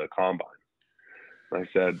medical at the combine." And I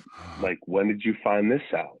said, "When did you find this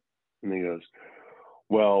out?" And he goes,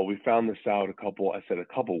 "Well, we found this out a couple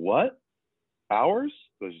what? Hours?"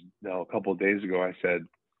 He goes, "No, a couple of days ago." I said,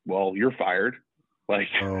 "Well, you're fired." Oh my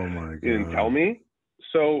God. You didn't tell me.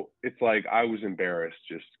 So it's I was embarrassed,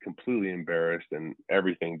 just completely embarrassed, and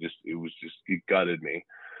everything it gutted me.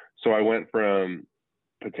 So I went from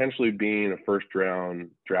potentially being a first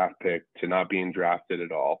round draft pick to not being drafted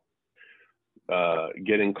at all,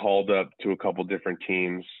 getting called up to a couple different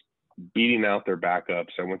teams, beating out their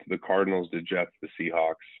backups. I went to the Cardinals, the Jets, the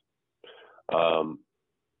Seahawks,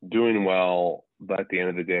 doing well, but at the end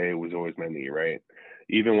of the day, it was always my knee, right?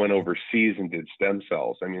 Even went overseas and did stem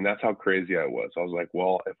cells. That's how crazy I was. I was like,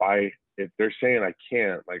 well, if they're saying I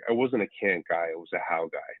can't, I wasn't a can't guy, I was a how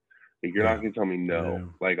guy. You're not going to tell me no.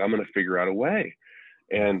 I'm going to figure out a way.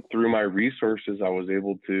 And through my resources, I was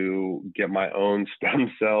able to get my own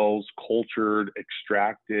stem cells cultured,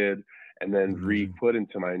 extracted, and then re-put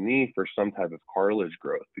into my knee for some type of cartilage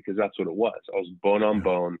growth, because that's what it was. I was bone on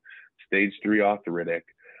bone, stage 3 arthritic.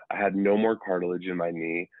 I had no more cartilage in my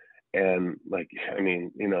knee. And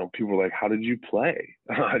people were like, "How did you play?"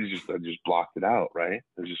 I just blocked it out, right?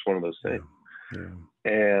 It was just one of those things. Yeah.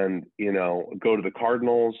 And, go to the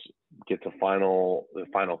Cardinals, get to the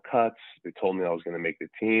final cuts. They told me I was going to make the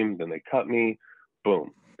team. Then they cut me.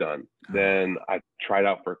 Boom, done. Then I tried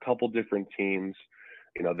out for a couple different teams.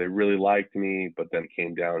 They really liked me, but then it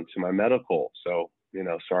came down to my medical. So,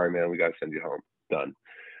 sorry, man, we got to send you home.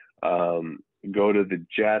 Done. Go to the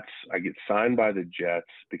Jets. I get signed by the Jets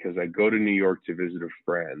because I go to New York to visit a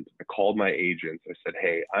friend. I called my agents. I said,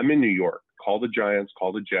 "Hey, I'm in New York. Call the Giants,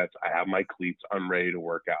 call the Jets. I have my cleats. I'm ready to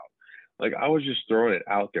work out." I was just throwing it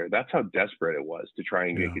out there. That's how desperate it was to try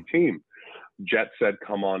and make a team. Jets said,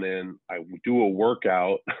 "Come on in." I do a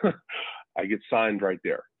workout. I get signed right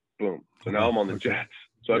there. Boom. So now I'm on the Jets.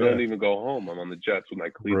 So I don't even go home. I'm on the Jets with my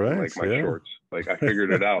cleats and my shorts. I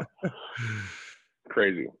figured it out.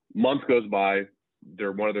 Crazy. Month goes by.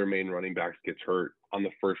 One of their main running backs gets hurt. I'm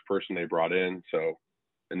the first person they brought in. So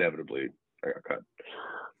inevitably I got cut.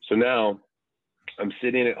 So now I'm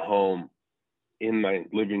sitting at home in my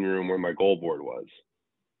living room where my goal board was,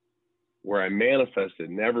 where I manifested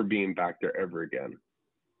never being back there ever again.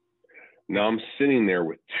 Now I'm sitting there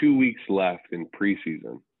with 2 weeks left in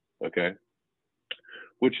preseason, okay?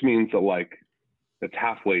 Which means that like it's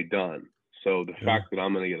halfway done. So the fact that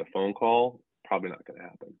I'm going to get a phone call, probably not going to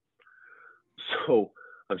happen. So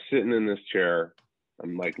I'm sitting in this chair.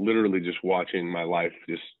 I'm like literally just watching my life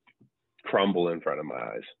just crumble in front of my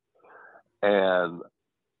eyes. And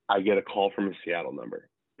I get a call from a Seattle number.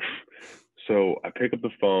 So I pick up the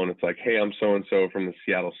phone. It's like, hey, I'm so-and-so from the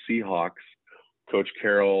Seattle Seahawks. Coach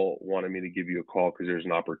Carroll wanted me to give you a call because there's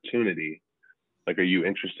an opportunity. Like, are you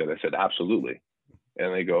interested? I said, absolutely.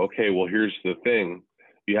 And they go, okay, well, here's the thing.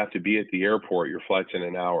 You have to be at the airport. Your flight's in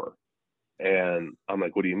an hour. And I'm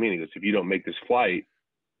like, what do you mean? He goes, if you don't make this flight,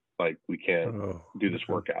 like, we can't do this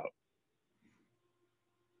workout.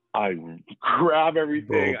 I grab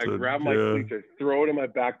everything. I grab my cleats. I throw it in my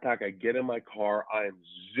backpack. I get in my car. I am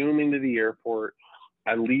zooming to the airport.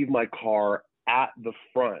 I leave my car at the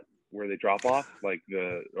front where they drop off, like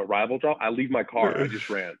the arrival drop. I leave my car. I just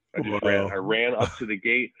ran. I ran up to the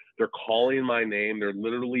gate. They're calling my name. They're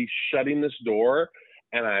literally shutting this door.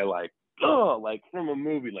 And I like from a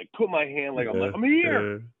movie, like put my hand, like, I'm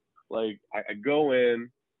here. Like I go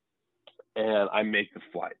in and I make the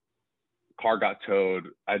flight. Car got towed.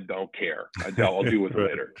 I don't care. I'll deal with it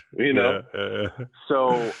later, you know?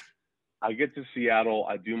 So I get to Seattle.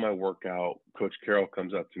 I do my workout. Coach Carroll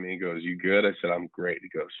comes up to me and goes, you good? I said, I'm great. He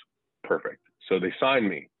goes, perfect. So they signed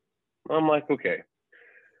me. I'm like, okay,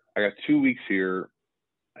 I got 2 weeks here.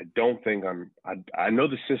 I don't think I know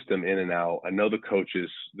the system in and out. I know the coaches.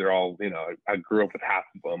 They're all, you know, I grew up with half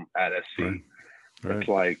of them at SC.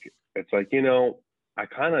 Right. It's like, you know, I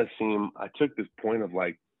took this point of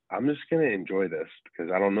like, I'm just going to enjoy this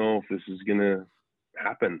because I don't know if this is going to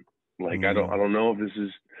happen. Like, I don't know if this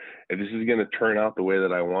is going to turn out the way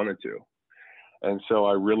that I want it to. And so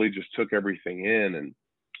I really just took everything in. And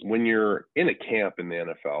when you're in a camp in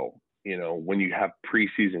the NFL, you know, when you have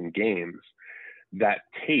preseason games, that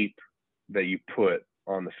tape that you put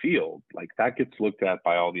on the field, like that gets looked at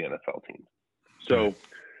by all the NFL teams. So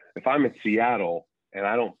if I'm at Seattle and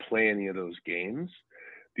I don't play any of those games,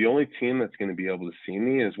 the only team that's going to be able to see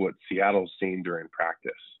me is what Seattle's seen during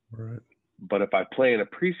practice. Right. But if I play in a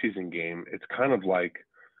preseason game, it's kind of like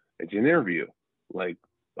it's an interview. Like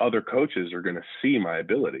other coaches are going to see my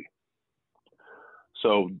ability.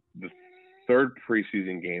 So the third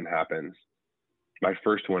preseason game happens. My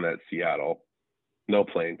first one at Seattle, no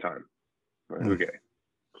playing time. Okay.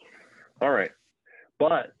 All right.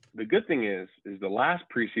 But the good thing is the last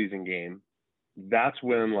preseason game, that's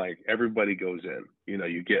when like everybody goes in. You know,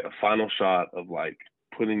 you get a final shot of like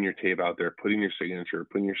putting your tape out there, putting your signature,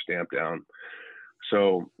 putting your stamp down.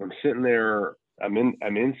 So I'm sitting there. I'm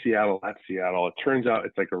in Seattle at Seattle. It turns out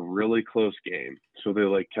it's like a really close game. So they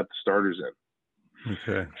like kept the starters in.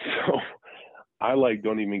 Okay. So I like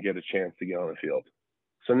don't even get a chance to get on the field.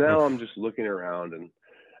 So now I'm just looking around and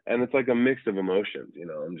it's like a mix of emotions. You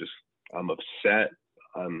know, I'm upset.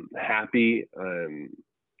 I'm happy. I'm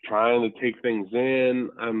trying to take things in.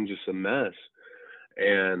 I'm just a mess.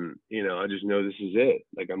 And, you know, I just know this is it.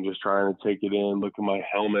 Like, I'm just trying to take it in, look at my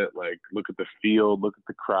helmet, like look at the field, look at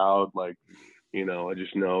the crowd. Like, you know, I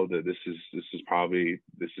just know that this is probably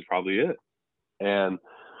it. And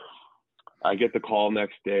I get the call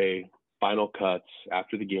next day, final cuts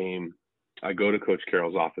after the game. I go to Coach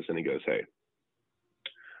Carroll's office and he goes, hey,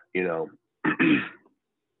 you know,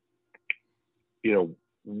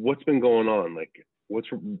 what's been going on? Like,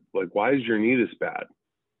 why is your knee this bad?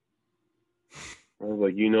 I was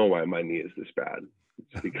like, you know why my knee is this bad.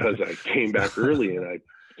 It's because I came back early and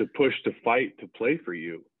to fight, to play for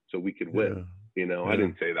you so we could win. Yeah. You know, yeah. I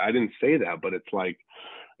didn't say that, but it's like,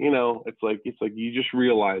 you know, it's like you just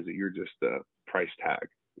realize that you're just a price tag,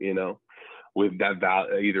 you know, with that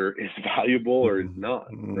either is valuable or is not,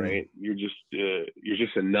 right? You're just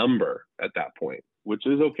a number at that point, which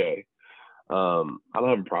is okay. I don't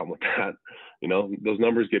have a problem with that. You know, those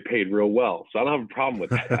numbers get paid real well, so I don't have a problem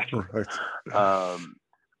with that. Right.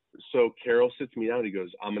 So Carroll sits me down. He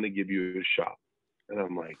goes, I'm going to give you a shot. And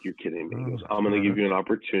I'm like, you're kidding me. He goes, I'm going to give you an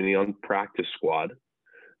opportunity on practice squad.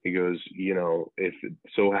 He goes, you know,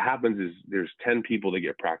 what happens is there's 10 people that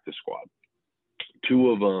get practice squad.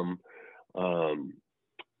 Two of them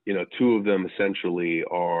essentially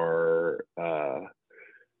are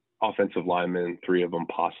offensive linemen, 3 of them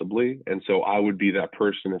possibly. And so I would be that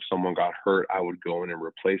person. If someone got hurt, I would go in and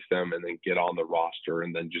replace them and then get on the roster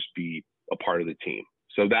and then just be a part of the team.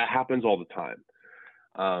 So that happens all the time.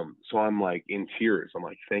 So I'm like in tears. I'm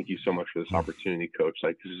like, thank you so much for this opportunity, coach.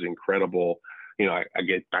 Like, this is incredible. You know, I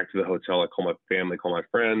get back to the hotel. I call my family, call my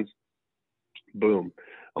friends. Boom.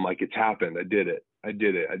 I'm like, it's happened. I did it. I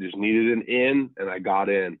did it. I just needed an in, and I got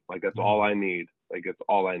in. Like, that's all I need. Like, that's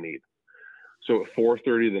all I need. So at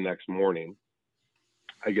 4:30 the next morning,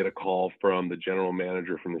 I get a call from the general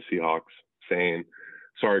manager from the Seahawks saying,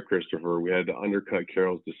 "Sorry, Christopher, we had to undercut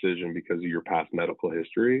Carroll's decision because of your past medical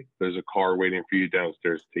history. There's a car waiting for you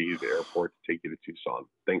downstairs to take you to the airport to take you to Tucson.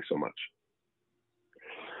 Thanks so much."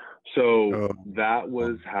 So that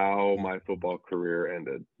was how my football career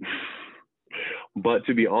ended. But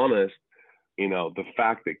to be honest, the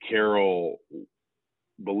fact that Carroll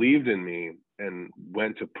believed in me and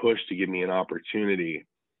went to push to give me an opportunity,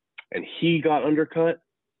 and he got undercut,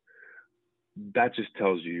 that just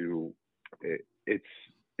tells you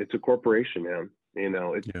it's a corporation, man.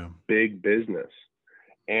 It's big business.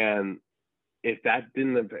 And if that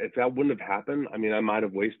wouldn't have happened, I mean, I might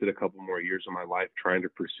have wasted a couple more years of my life trying to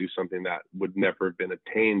pursue something that would never have been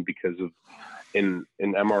attained because of an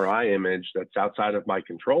MRI image that's outside of my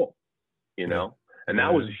control, and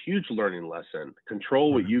that was a huge learning lesson.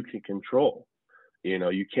 Control what you can control.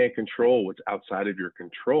 You can't control what's outside of your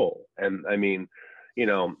control. And I mean,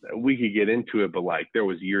 we could get into it, but like there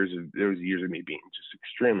was years of me being just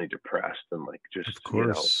extremely depressed and like just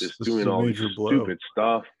doing all this stupid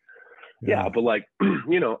stuff. Yeah, but like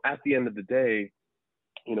at the end of the day,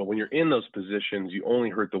 when you're in those positions, you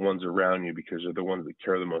only hurt the ones around you because they're the ones that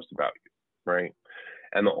care the most about you, right?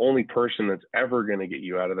 And the only person that's ever going to get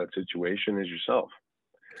you out of that situation is yourself.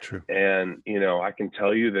 True. And I can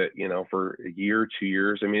tell you that for a year, 2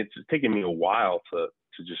 years, I mean, it's taken me a while to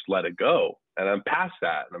just let it go, and I'm past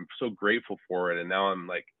that, and I'm so grateful for it. And now I'm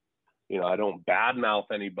like, I don't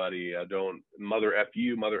badmouth anybody. I don't mother F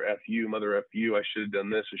you, mother F you, mother F you. I should have done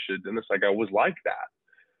this. I should have done this. Like I was like that,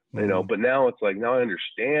 but now it's like, now I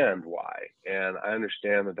understand why. And I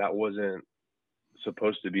understand that wasn't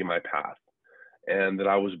supposed to be my path, and that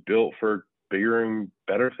I was built for bigger and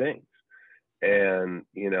better things. And,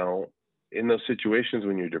 in those situations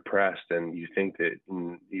when you're depressed and you think that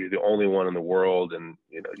you're the only one in the world, and,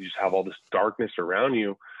 you just have all this darkness around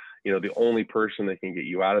you, the only person that can get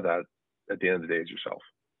you out of that at the end of the day is yourself.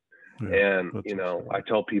 Yeah, and, I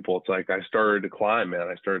tell people, it's like, I started to climb, man.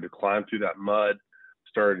 I started to climb through that mud,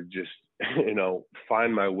 started to just,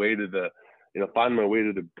 find my way to the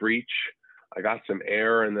breach. I got some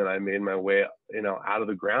air, and then I made my way, out of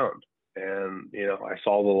the ground, and, I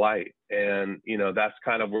saw the light. And, that's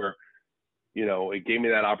kind of where, it gave me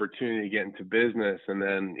that opportunity to get into business. And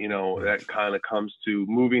then, that kind of comes to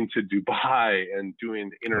moving to Dubai and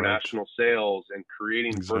doing international sales and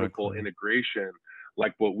creating vertical integration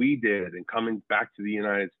like what we did, and coming back to the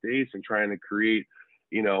United States and trying to create,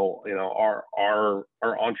 our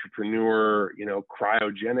entrepreneur,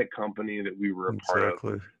 cryogenic company that we were a part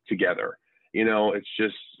of together. It's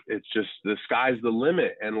just the sky's the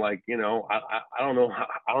limit. And like, I don't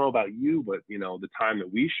know about you, but the time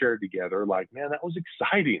that we shared together, like, man, that was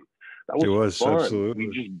exciting. That was fun. Absolutely.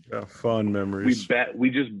 We just fun memories. We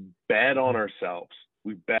just bet on ourselves.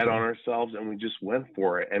 We bet on ourselves, and we just went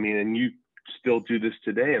for it. I mean, and you still do this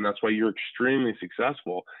today, and that's why you're extremely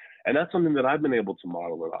successful. And that's something that I've been able to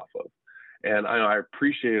model it off of. And I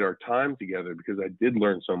appreciate our time together, because I did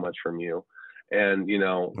learn so much from you. And,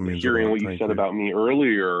 hearing what you said about me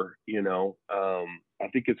earlier, I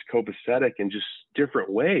think it's copacetic in just different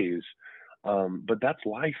ways. But that's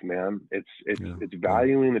life, man. It's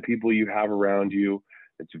valuing the people you have around you.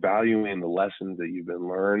 It's valuing the lessons that you've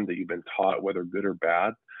been taught, whether good or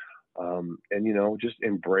bad. And, just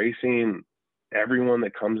embracing everyone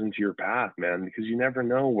that comes into your path, man, because you never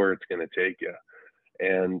know where it's going to take you.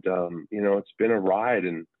 And, it's been a ride,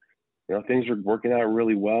 and, things are working out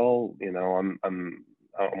really well. I'm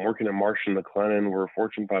working at Marsh & McLennan. We're a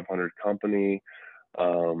Fortune 500 company.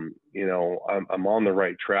 I'm on the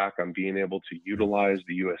right track. I'm being able to utilize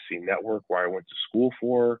the USC network where I went to school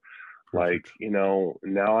for. Like,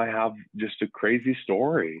 now I have just a crazy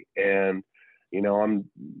story. And,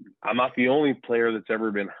 I'm not the only player that's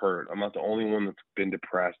ever been hurt. I'm not the only one that's been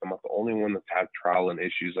depressed. I'm not the only one that's had trial and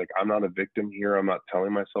issues. Like, I'm not a victim here. I'm not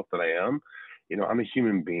telling myself that I am. I'm a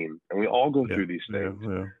human being, and we all go through these things,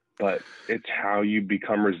 but it's how you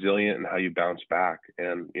become resilient and how you bounce back.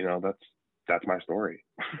 And, that's my story.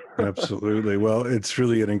 Absolutely. Well, it's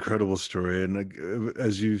really an incredible story. And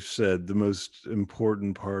as you said, the most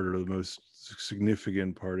important part, or the most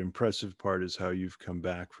significant part, impressive part, is how you've come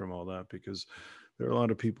back from all that, because there are a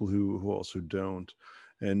lot of people who also don't.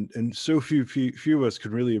 And so few of us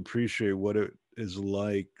can really appreciate what it is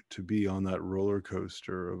like to be on that roller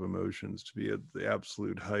coaster of emotions, to be at the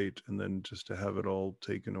absolute height, and then just to have it all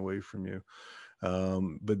taken away from you.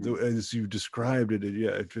 But as you described it,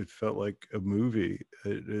 it felt like a movie.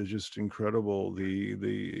 It is just incredible,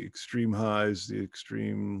 the extreme highs, the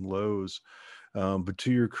extreme lows. But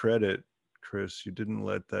to your credit, Chris, you didn't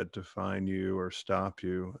let that define you or stop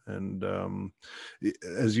you. And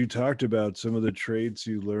as you talked about some of the traits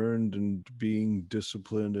you learned and being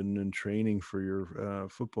disciplined and training for your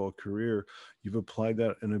football career, you've applied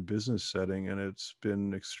that in a business setting, and it's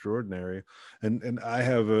been extraordinary. And I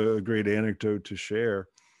have a great anecdote to share.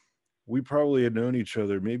 We probably had known each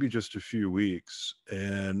other maybe just a few weeks,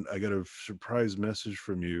 and I got a surprise message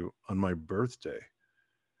from you on my birthday.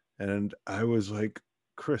 And I was like,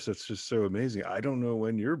 Chris, that's just so amazing. I don't know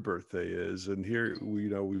when your birthday is. And here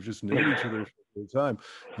we've just known each other for a long time.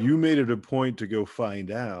 You made it a point to go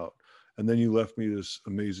find out. And then you left me this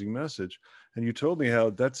amazing message. And you told me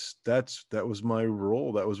how that was my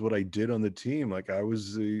role. That was what I did on the team. Like I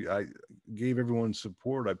gave everyone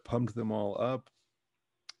support. I pumped them all up.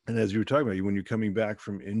 And as you were talking about, when you're coming back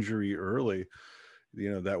from injury early,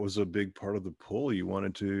 that was a big part of the pull. You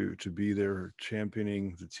wanted to be there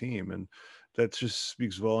championing the team, and that just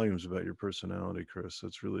speaks volumes about your personality, Chris.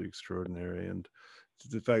 That's really extraordinary, and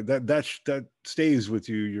the fact that stays with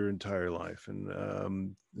you your entire life.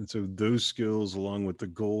 And so those skills, along with the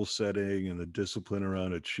goal setting and the discipline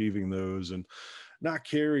around achieving those, and not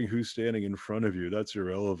caring who's standing in front of you, that's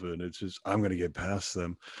irrelevant. It's just, I'm going to get past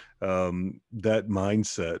them. That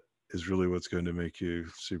mindset is really what's going to make you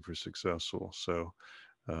super successful. So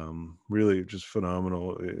really just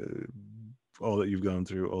phenomenal. All that you've gone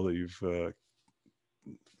through, all that you've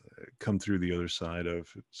come through the other side of.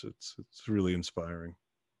 It's really inspiring.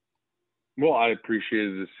 Well, I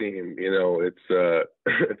appreciated the same. It's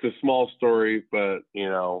it's a small story, but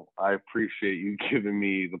I appreciate you giving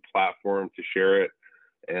me the platform to share it,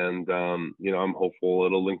 and I'm hopeful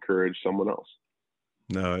it'll encourage someone else.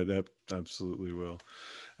 No, it absolutely will.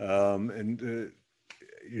 And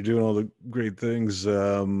you're doing all the great things.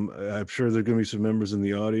 I'm sure there are going to be some members in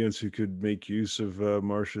the audience who could make use of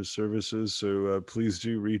Marsha's services. So please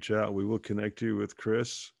do reach out. We will connect you with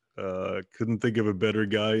Chris. Couldn't think of a better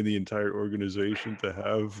guy in the entire organization to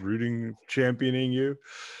have championing you.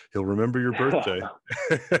 He'll remember your birthday.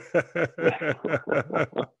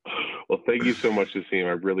 Well, thank you so much, Asim.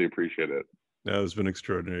 I really appreciate it. No, it's been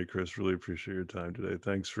extraordinary, Chris. Really appreciate your time today.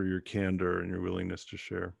 Thanks for your candor and your willingness to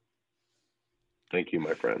share. Thank you,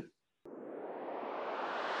 my friend.